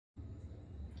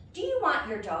Do you want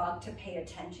your dog to pay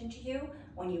attention to you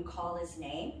when you call his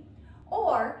name?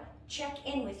 Or check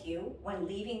in with you when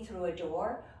leaving through a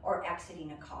door or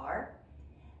exiting a car?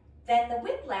 Then the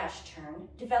Whiplash Turn,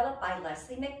 developed by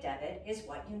Leslie McDevitt, is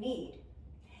what you need.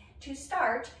 To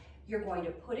start, you're going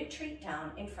to put a treat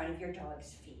down in front of your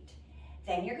dog's feet.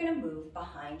 Then you're going to move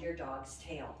behind your dog's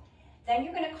tail. Then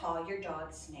you're going to call your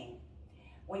dog's name.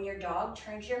 When your dog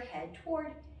turns his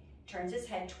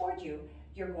head toward you,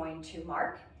 you're going to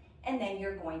mark, and then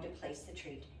you're going to place the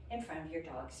treat in front of your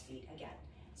dog's feet again.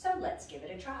 So let's give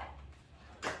it a try.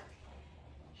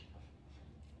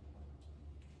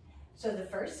 So the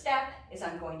first step is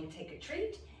I'm going to take a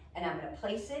treat and I'm going to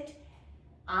place it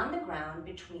on the ground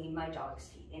between my dog's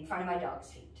feet, in front of my dog's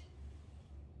feet.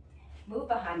 Move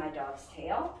behind my dog's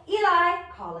tail. Eli,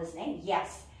 call his name.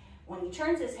 Yes. When he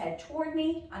turns his head toward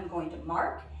me, I'm going to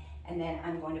mark, and then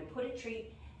I'm going to put a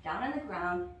treat down on the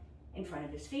ground in front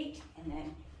of his feet, and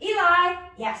then Eli,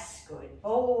 yes, good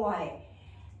boy.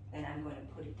 Then I'm going to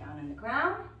put it down on the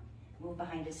ground, move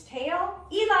behind his tail.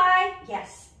 Eli,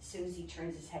 yes. As soon as he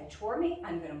turns his head toward me,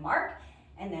 I'm going to mark,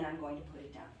 and then I'm going to put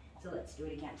it down. So let's do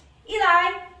it again.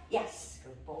 Eli, yes,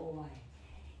 good boy.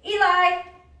 Eli,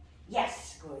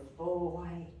 yes, good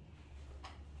boy.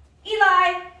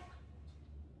 Eli,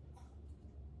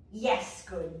 yes,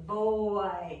 good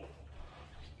boy.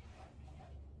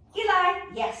 Eli,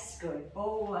 yes, good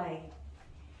boy.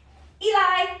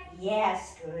 Eli,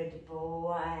 yes, good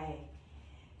boy.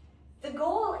 The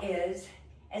goal is,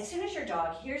 as soon as your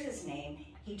dog hears his name,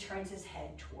 he turns his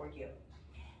head toward you.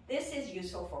 This is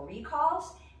useful for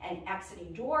recalls and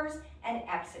exiting doors and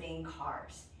exiting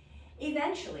cars.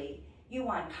 Eventually, you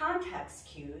want context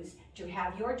cues to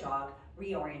have your dog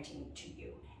reorienting to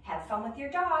you. Have fun with your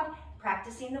dog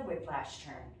practicing the Whiplash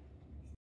Turn.